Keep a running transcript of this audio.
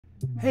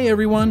Hey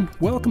everyone,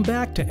 welcome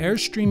back to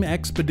Airstream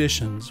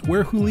Expeditions.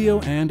 We're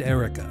Julio and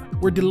Erica.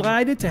 We're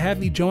delighted to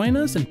have you join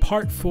us in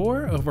part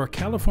 4 of our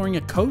California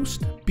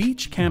Coast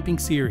Beach Camping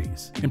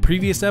series. In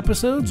previous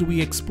episodes,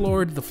 we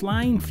explored the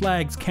Flying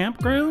Flags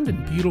Campground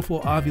in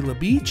beautiful Avila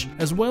Beach,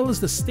 as well as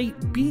the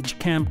State Beach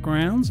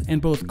Campgrounds in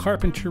both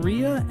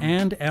Carpinteria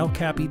and El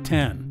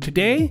Capitan.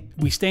 Today,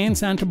 we stay in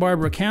Santa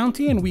Barbara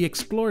County and we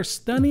explore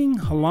stunning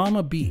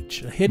Jalama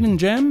Beach, a hidden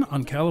gem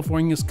on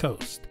California's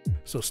coast.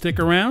 So stick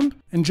around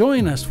and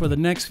join us for the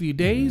next few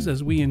days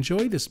as we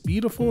enjoy this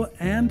beautiful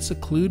and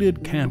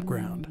secluded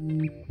campground.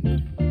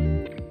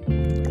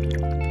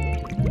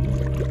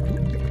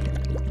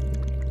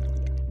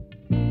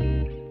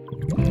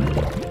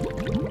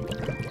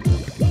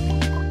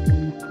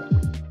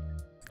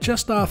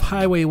 Just off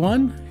Highway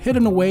 1,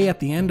 hidden away at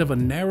the end of a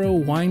narrow,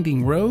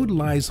 winding road,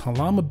 lies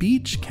Jalama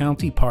Beach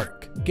County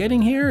Park.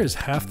 Getting here is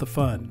half the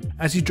fun.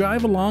 As you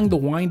drive along the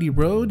windy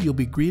road, you'll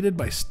be greeted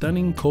by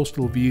stunning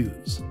coastal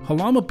views.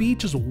 Jalama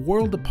Beach is a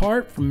world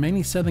apart from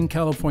many Southern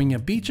California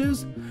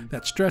beaches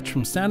that stretch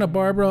from Santa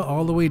Barbara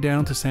all the way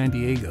down to San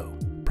Diego.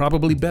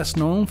 Probably best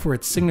known for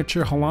its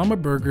signature Jalama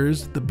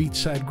burgers, the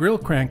Beachside Grill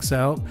cranks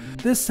out,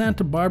 this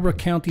Santa Barbara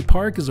County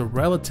Park is a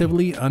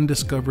relatively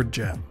undiscovered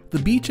gem. The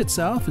beach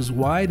itself is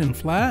wide and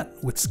flat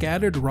with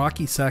scattered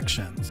rocky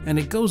sections, and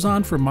it goes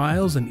on for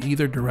miles in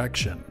either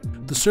direction.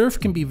 The surf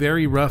can be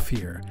very rough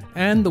here,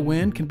 and the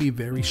wind can be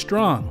very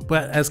strong,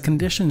 but as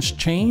conditions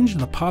change,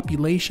 the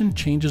population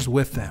changes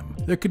with them.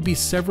 There could be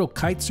several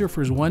kite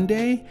surfers one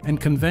day, and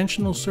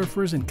conventional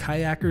surfers and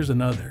kayakers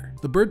another.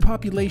 The bird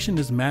population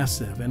is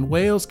massive, and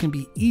whales can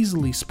be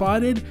easily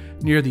spotted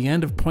near the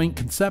end of Point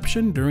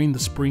Conception during the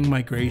spring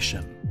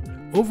migration.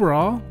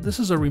 Overall, this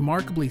is a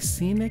remarkably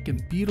scenic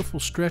and beautiful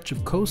stretch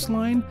of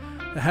coastline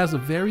that has a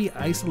very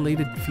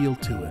isolated feel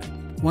to it.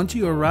 Once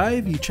you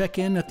arrive, you check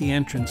in at the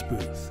entrance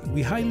booth.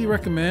 We highly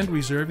recommend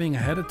reserving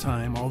ahead of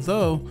time,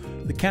 although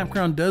the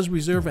campground does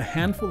reserve a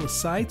handful of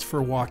sites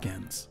for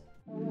walk-ins.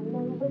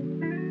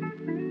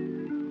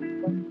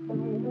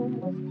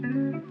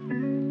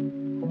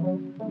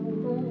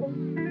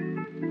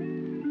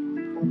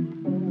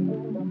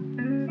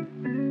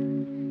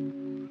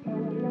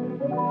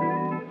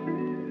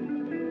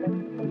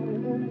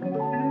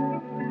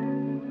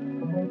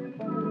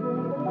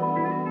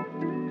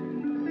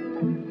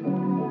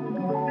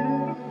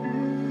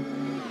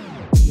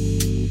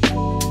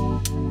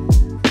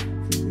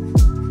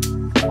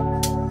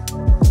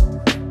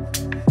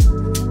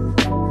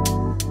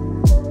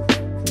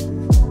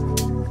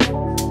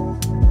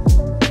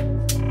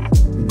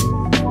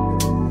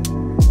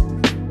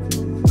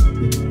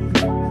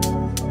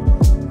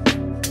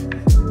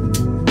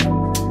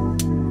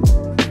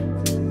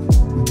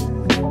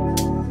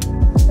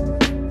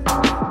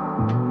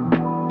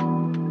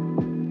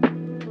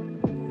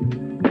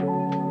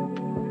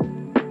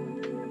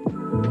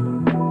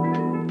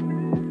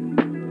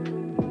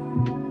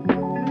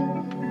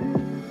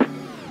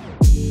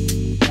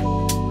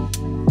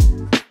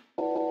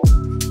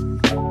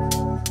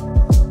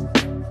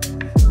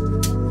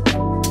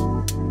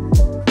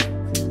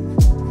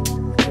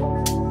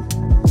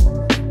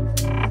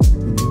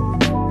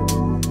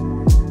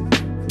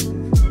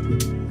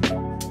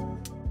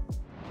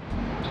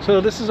 So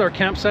this is our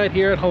campsite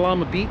here at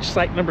Jalama Beach,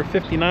 site number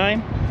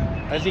 59.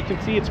 As you can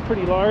see, it's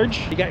pretty large.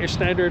 You got your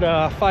standard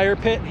fire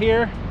pit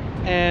here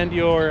and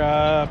your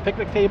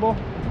picnic table,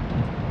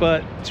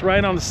 but it's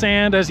right on the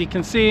sand. As you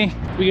can see,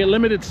 we get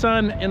limited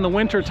sun in the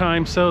winter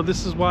time, so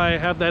this is why I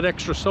have that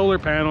extra solar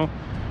panel,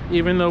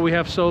 even though we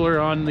have solar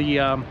on the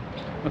on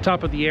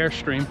top of the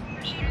Airstream.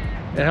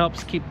 It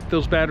helps keep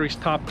those batteries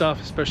topped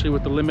off, especially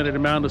with the limited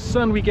amount of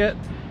sun we get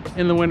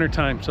in the winter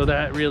time, so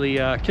that really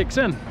kicks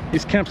in.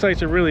 These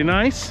campsites are really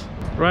nice,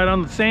 right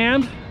on the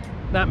sand.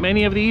 Not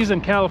many of these in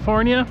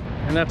California,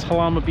 and that's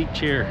Jalama Beach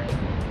here.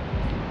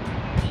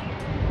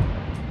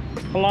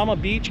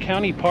 Jalama Beach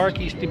County Park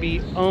used to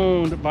be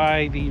owned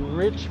by the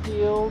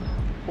Richfield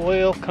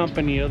Oil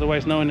Company,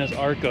 otherwise known as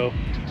ARCO,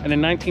 and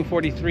in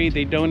 1943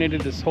 they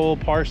donated this whole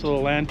parcel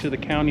of land to the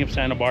county of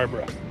Santa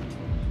Barbara.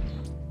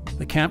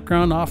 The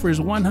campground offers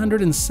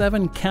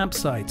 107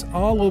 campsites,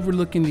 all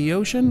overlooking the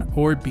ocean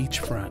or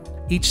beachfront.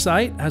 Each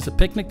site has a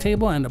picnic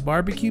table and a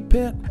barbecue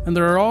pit, and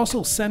there are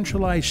also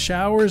centralized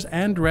showers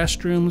and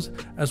restrooms,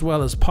 as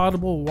well as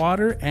potable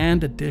water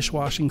and a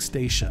dishwashing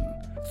station.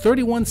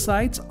 31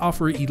 sites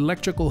offer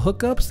electrical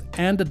hookups,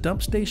 and a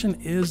dump station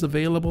is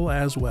available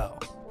as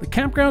well. The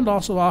campground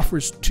also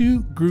offers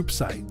 2 group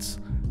sites.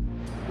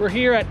 We're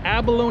here at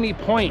Abalone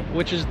Point,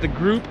 which is the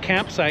group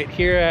campsite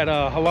here at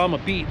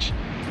Jalama Beach.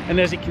 And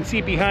as you can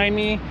see behind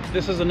me,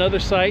 this is another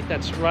site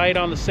that's right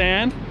on the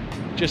sand,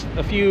 just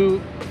a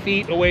few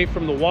feet away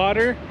from the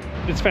water.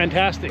 It's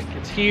fantastic.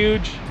 It's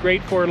huge,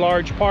 great for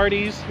large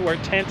parties or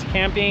tent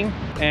camping.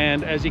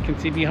 And as you can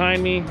see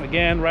behind me,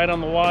 again, right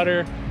on the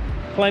water,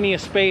 plenty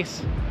of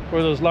space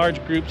for those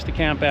large groups to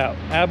camp out.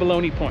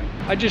 Abalone Point.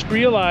 I just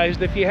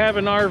realized if you have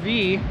an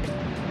RV,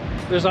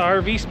 There's an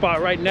RV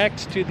spot right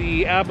next to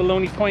the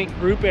Abalone Point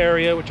group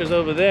area, which is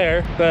over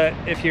there. But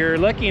if you're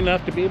lucky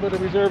enough to be able to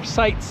reserve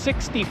site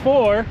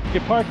 64, you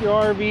park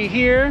your RV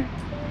here,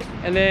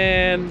 and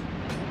then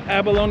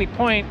Abalone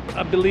Point,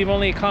 I believe,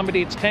 only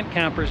accommodates tent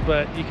campers,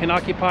 but you can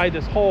occupy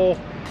this whole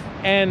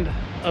end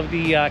of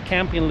the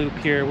camping loop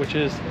here, which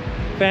is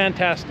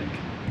fantastic.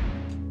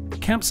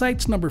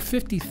 Campsites number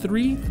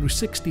 53 through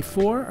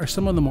 64 are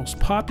some of the most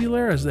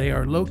popular, as they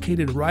are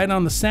located right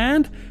on the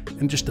sand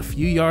and just a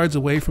few yards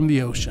away from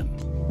the ocean.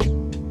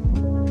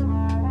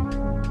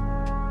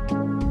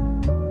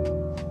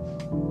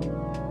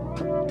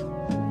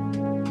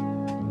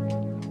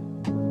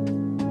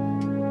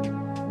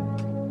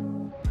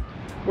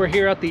 We're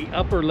here at the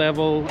upper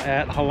level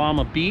at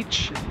Jalama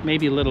Beach.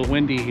 Maybe a little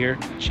windy here.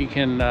 You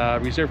can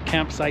reserve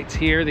campsites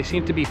here. They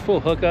seem to be full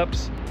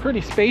hookups.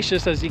 Pretty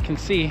spacious, as you can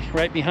see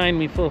right behind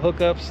me, full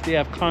hookups. They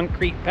have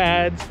concrete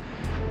pads.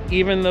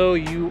 Even though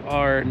you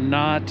are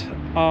not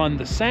on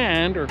the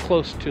sand or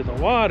close to the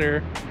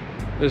water,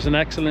 there's an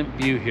excellent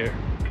view here.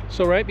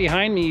 So right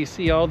behind me, you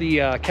see all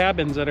the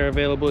cabins that are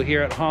available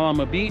here at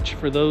Jalama Beach.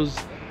 For those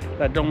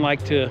that don't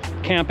like to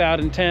camp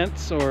out in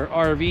tents or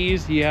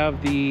RVs, you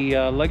have the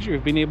luxury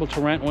of being able to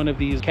rent one of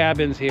these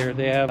cabins here.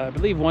 They have, I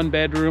believe, 1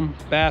 bedroom,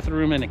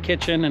 bathroom, and a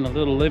kitchen, and a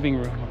little living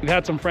room. We've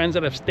had some friends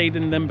that have stayed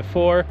in them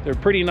before. They're a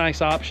pretty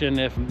nice option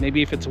if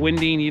maybe if it's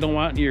windy and you don't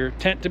want your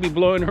tent to be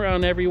blowing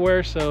around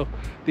everywhere. So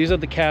these are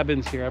the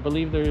cabins here. I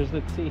believe there's,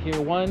 let's see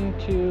here, 1,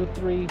 2,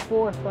 3,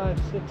 4,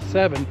 5, 6,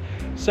 7.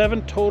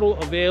 7 total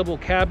available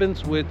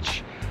cabins,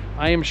 which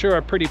I am sure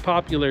are pretty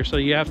popular, so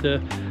you have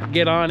to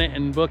get on it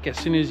and book as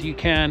soon as you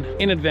can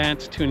in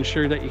advance to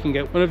ensure that you can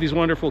get one of these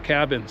wonderful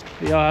cabins.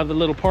 They all have the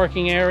little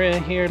parking area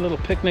here, little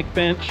picnic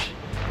bench,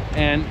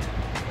 and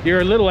you're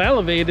a little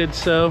elevated,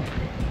 so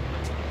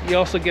you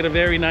also get a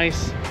very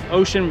nice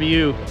ocean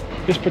view.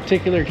 This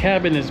particular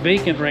cabin is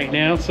vacant right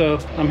now, so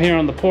I'm here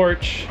on the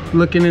porch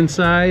looking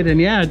inside,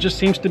 and yeah, it just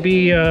seems to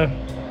be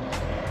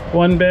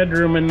 1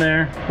 bedroom in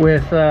there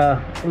with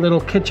a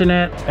little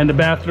kitchenette and a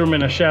bathroom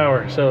and a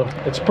shower. So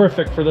it's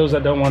perfect for those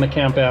that don't want to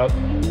camp out.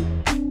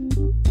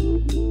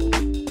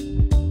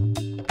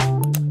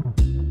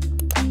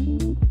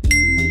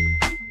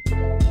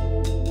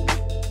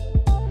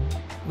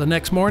 The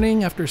next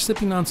morning, after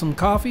sipping on some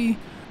coffee,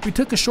 we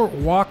took a short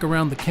walk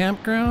around the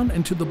campground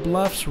and to the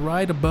bluffs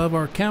right above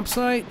our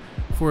campsite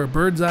for a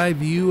bird's eye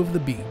view of the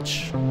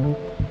beach.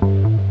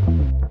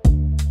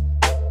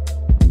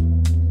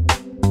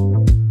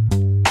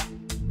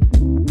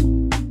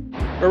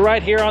 We're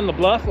right here on the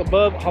bluff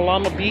above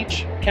Jalama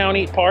Beach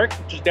County Park,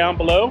 which is down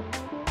below.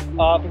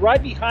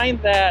 Right behind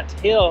that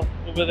hill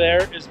over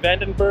there is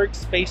Vandenberg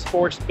Space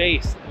Force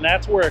Base, and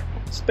that's where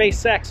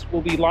SpaceX will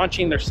be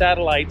launching their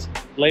satellites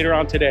later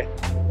on today.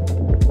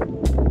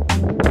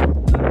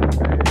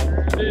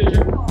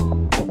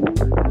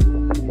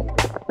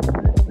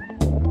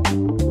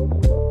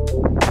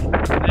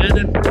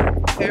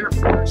 Vandenberg Air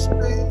Force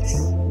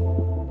Base.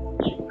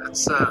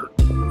 That's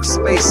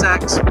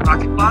SpaceX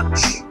rocket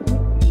launch.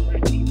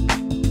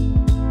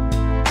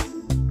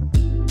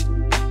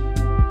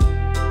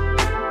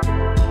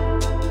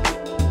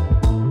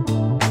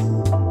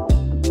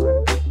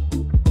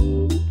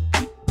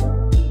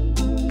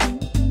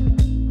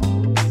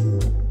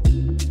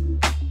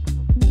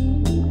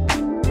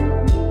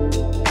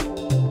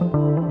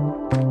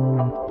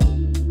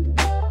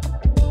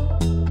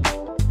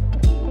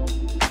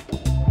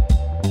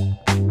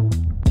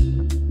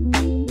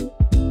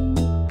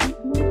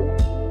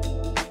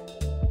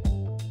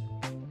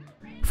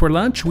 For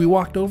lunch, we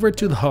walked over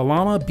to the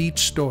Jalama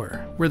Beach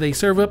store, where they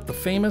serve up the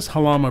famous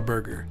Jalama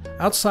burger.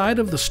 Outside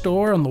of the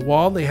store on the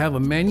wall, they have a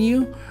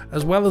menu,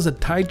 as well as a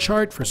tide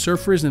chart for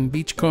surfers and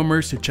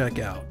beachcombers to check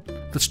out.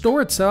 The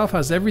store itself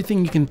has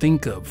everything you can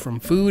think of, from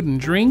food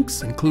and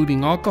drinks,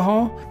 including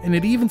alcohol, and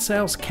it even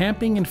sells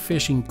camping and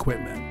fishing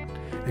equipment.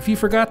 If you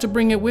forgot to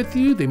bring it with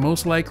you, they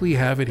most likely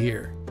have it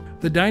here.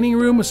 The dining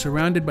room is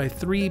surrounded by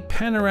 3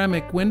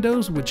 panoramic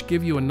windows, which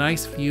give you a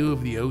nice view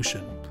of the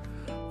ocean.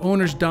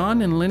 Owners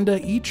Don and Linda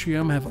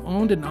Etrium have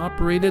owned and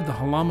operated the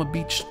Jalama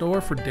Beach store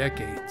for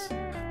decades.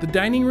 The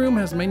dining room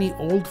has many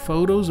old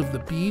photos of the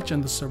beach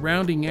and the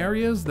surrounding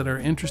areas that are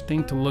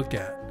interesting to look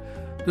at.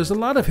 There's a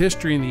lot of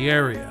history in the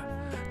area.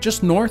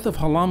 Just north of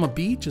Jalama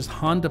Beach is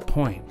Honda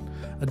Point,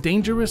 a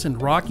dangerous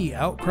and rocky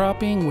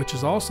outcropping which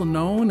is also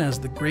known as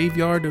the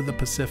Graveyard of the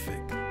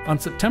Pacific. On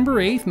September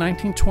 8,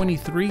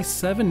 1923,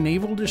 7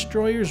 naval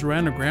destroyers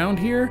ran aground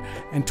here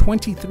and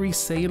 23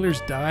 sailors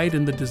died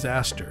in the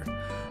disaster.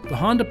 The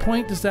Honda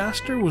Point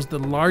disaster was the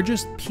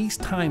largest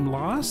peacetime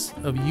loss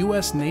of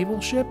U.S. naval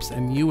ships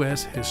in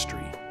U.S.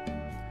 history.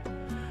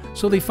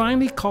 So they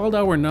finally called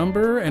our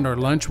number and our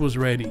lunch was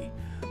ready.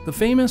 The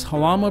famous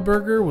Jalama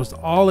burger was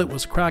all it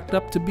was cracked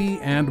up to be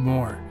and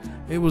more.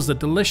 It was a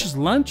delicious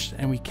lunch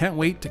and we can't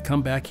wait to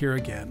come back here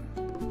again.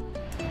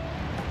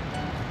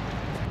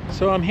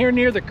 So I'm here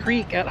near the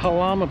creek at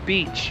Jalama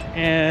Beach,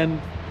 and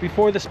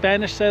before the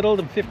Spanish settled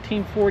in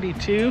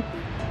 1542,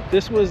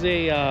 This was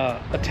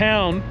a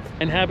town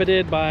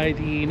inhabited by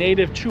the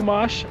native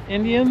Chumash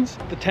Indians.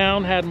 The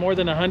town had more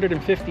than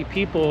 150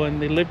 people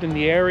and they lived in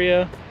the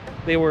area.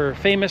 They were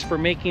famous for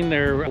making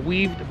their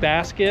weaved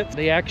baskets.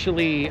 They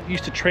actually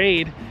used to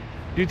trade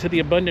due to the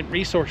abundant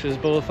resources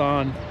both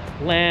on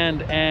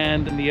land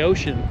and in the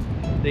ocean.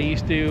 They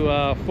used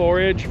to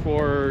forage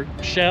for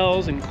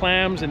shells and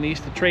clams, and they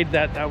used to trade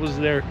that. That was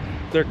their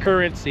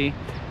currency.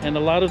 And a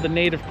lot of the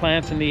native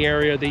plants in the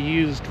area they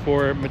used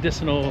for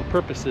medicinal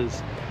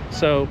purposes.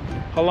 So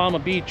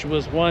Jalama Beach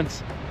was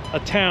once a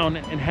town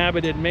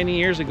inhabited many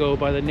years ago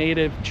by the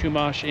native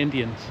Chumash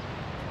Indians.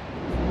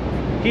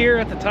 Here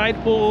at the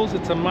tide pools,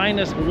 it's a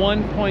minus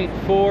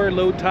 1.4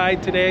 low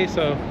tide today,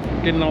 so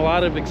getting a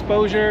lot of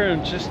exposure.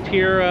 And just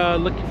here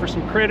looking for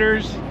some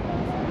critters.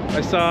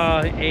 I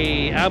saw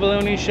a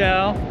abalone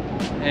shell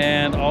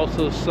and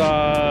also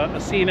saw a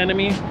sea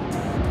anemone.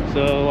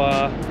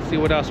 So see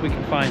what else we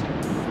can find.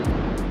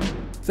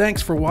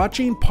 Thanks for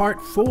watching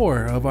part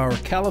 4 of our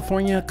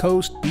California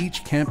Coast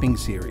Beach Camping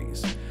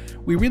series.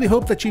 We really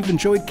hope that you've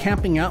enjoyed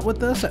camping out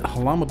with us at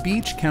Jalama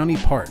Beach County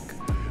Park.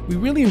 We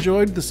really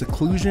enjoyed the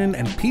seclusion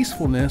and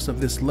peacefulness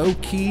of this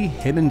low-key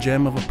hidden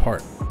gem of a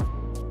park.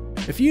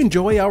 If you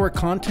enjoy our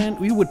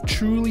content, we would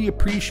truly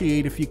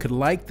appreciate if you could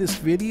like this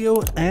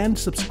video and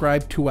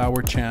subscribe to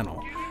our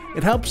channel.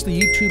 It helps the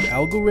YouTube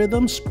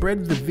algorithm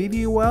spread the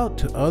video out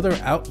to other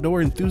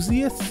outdoor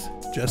enthusiasts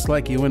just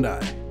like you and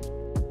I.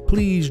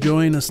 Please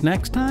join us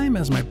next time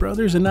as my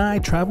brothers and I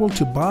travel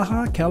to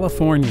Baja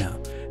California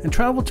and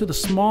travel to the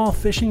small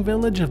fishing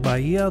village of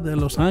Bahia de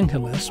Los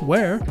Angeles,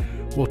 where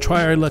we'll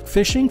try our luck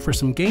fishing for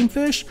some game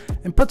fish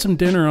and put some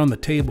dinner on the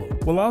table.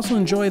 We'll also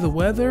enjoy the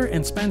weather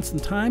and spend some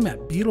time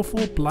at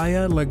beautiful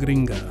Playa La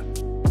Gringa.